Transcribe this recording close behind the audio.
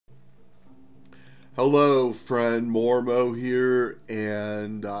Hello, friend Mormo here,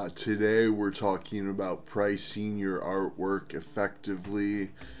 and today we're talking about pricing your artwork effectively.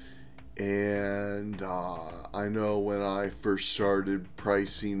 And I know when I first started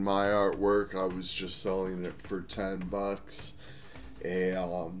pricing my artwork, I was just selling it for $10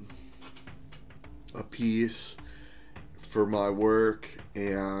 a a piece for my work,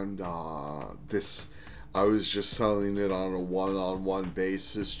 and this I was just selling it on a one-on-one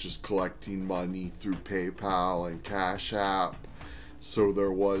basis, just collecting money through PayPal and Cash App, so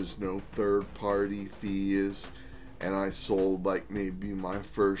there was no third-party fees. And I sold like maybe my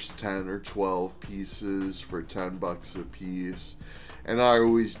first 10 or 12 pieces for $10 a piece. And I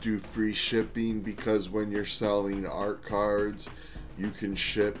always do free shipping because when you're selling art cards, you can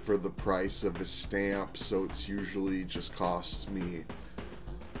ship for the price of a stamp, so it's usually just costs me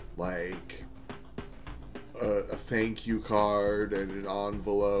like a thank you card and an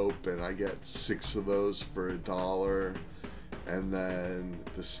envelope, and I get six of those for $1, and then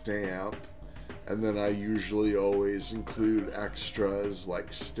the stamp. And then I usually always include extras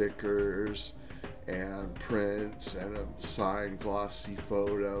like stickers and prints and a signed glossy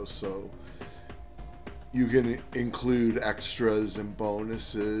photo. So you can include extras and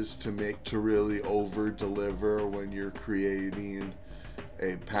bonuses to really over deliver when you're creating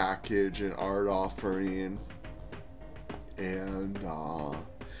a package and art offering. And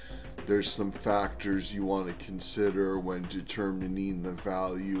there's some factors you want to consider when determining the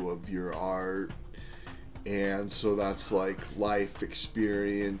value of your art. And so that's like life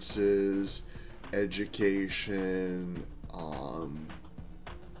experiences, education.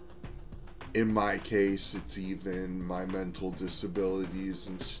 In my case, it's even my mental disabilities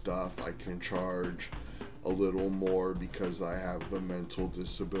and stuff. I can charge a little more because I have the mental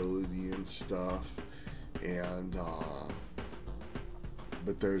disability and stuff. And,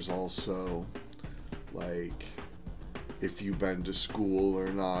 but there's also like if you've been to school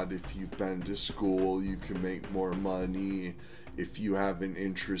or not. If you've been to school, you can make more money. If you have an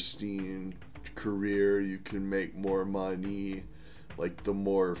interesting career, you can make more money. Like the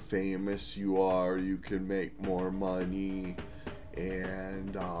more famous you are, you can make more money.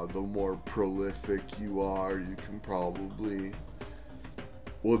 And the more prolific you are, you can probably.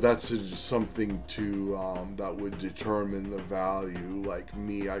 Well, that's something to that would determine the value. Like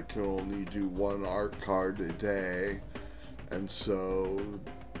me, I can only do one art card a day, and so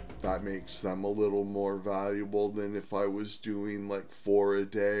that makes them a little more valuable than if I was doing like four a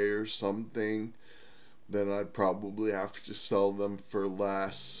day or something. Then I'd probably have to sell them for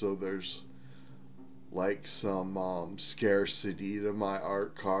less. So there's like some scarcity to my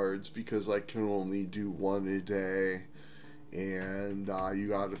art cards because I can only do one a day, and you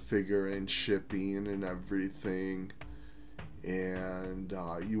got to figure in shipping and everything. And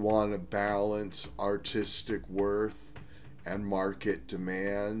you want to balance artistic worth and market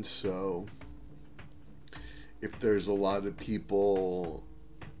demand. So if there's a lot of people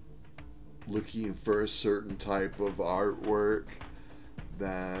looking for a certain type of artwork,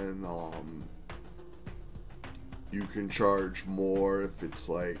 then you can charge more if it's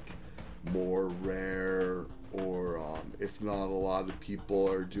like more rare, or if not a lot of people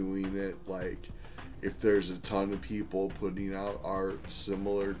are doing it. Like if there's a ton of people putting out art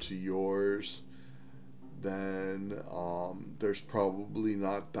similar to yours, then there's probably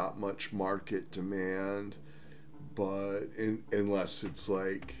not that much market demand. But unless it's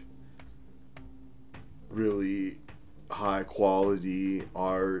like really high quality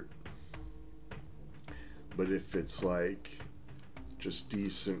art, but if it's like just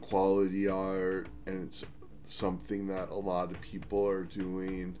decent quality art and it's something that a lot of people are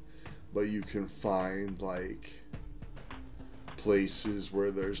doing, but you can find like places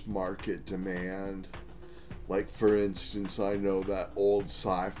where there's market demand. Like for instance, I know that old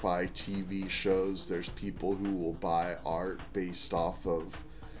sci-fi TV shows, there's people who will buy art based off of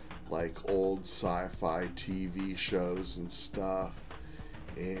like old sci-fi TV shows and stuff.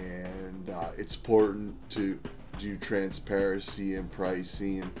 And it's important to do transparency and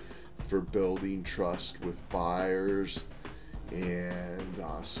pricing for building trust with buyers. And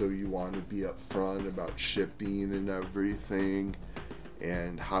so you want to be upfront about shipping and everything,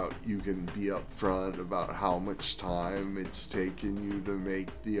 and how you can be upfront about how much time it's taken you to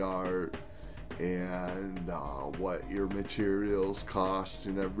make the art, and what your materials cost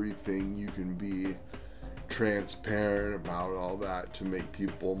and everything. You can be transparent about all that to make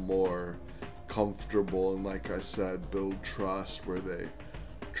people more comfortable, and like I said, build trust where they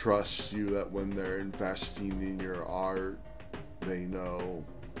trust you that when they're investing in your art, they know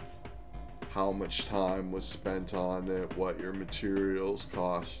how much time was spent on it, what your materials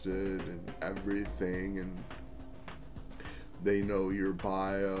costed, and everything. And they know your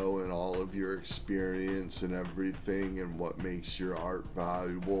bio and all of your experience and everything and what makes your art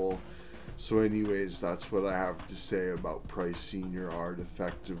valuable. So anyways, that's what I have to say about pricing your art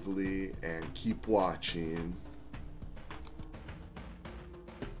effectively, and keep watching.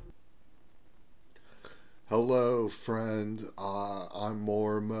 Hello, friend. I'm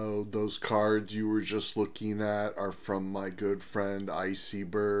Mormo. Those cards you were just looking at are from my good friend Icy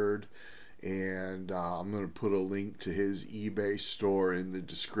Bird, and I'm going to put a link to his eBay store in the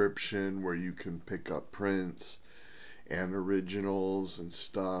description where you can pick up prints and originals and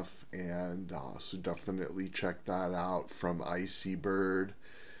stuff, and so definitely check that out from Icy Bird.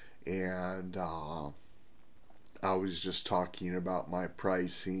 And I was just talking about my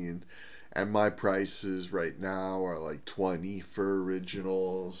pricing, and my prices right now are like $20 for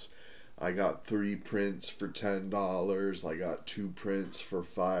originals. I got 3 prints for $10. I got 2 prints for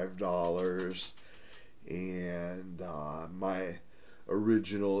 $5, and my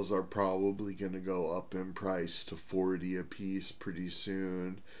originals are probably going to go up in price to $40 a piece pretty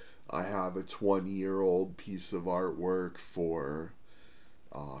soon. I have a 20-year-old piece of artwork for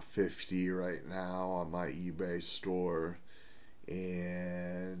 $50 right now on my eBay store.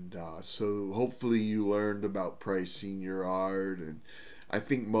 And so hopefully you learned about pricing your art. And I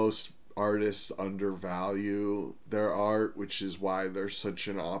think most artists undervalue their art, which is why there's such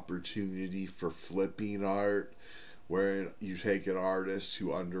an opportunity for flipping art, where you take an artist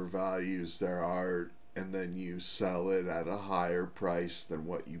who undervalues their art and then you sell it at a higher price than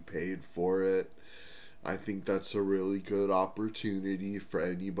what you paid for it. I think that's a really good opportunity for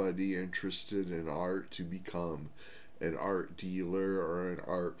anybody interested in art to become an art dealer or an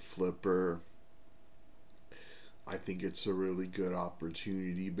art flipper. I think it's a really good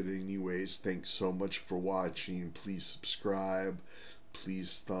opportunity. But anyways, thanks so much for watching. Please subscribe.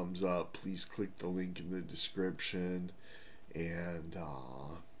 Please thumbs up. Please click the link in the description. And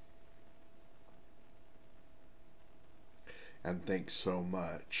thanks so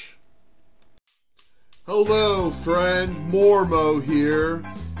much. Hello, friend. Mormo here.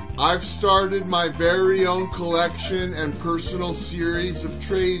 I've started my very own collection and personal series of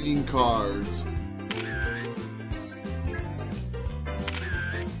trading cards.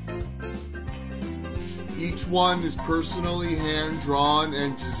 Each one is personally hand-drawn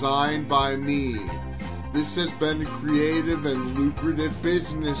and designed by me. This has been a creative and lucrative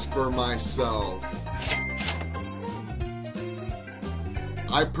business for myself.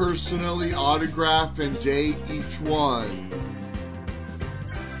 I personally autograph and date each one.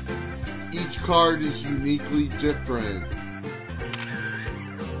 Each card is uniquely different.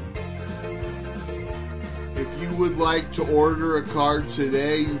 If you would like to order a card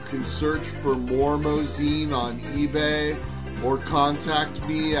today, you can search for Mormozine on eBay or contact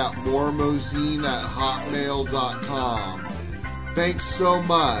me at mormozine@hotmail.com. Thanks so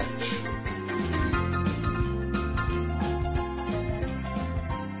much.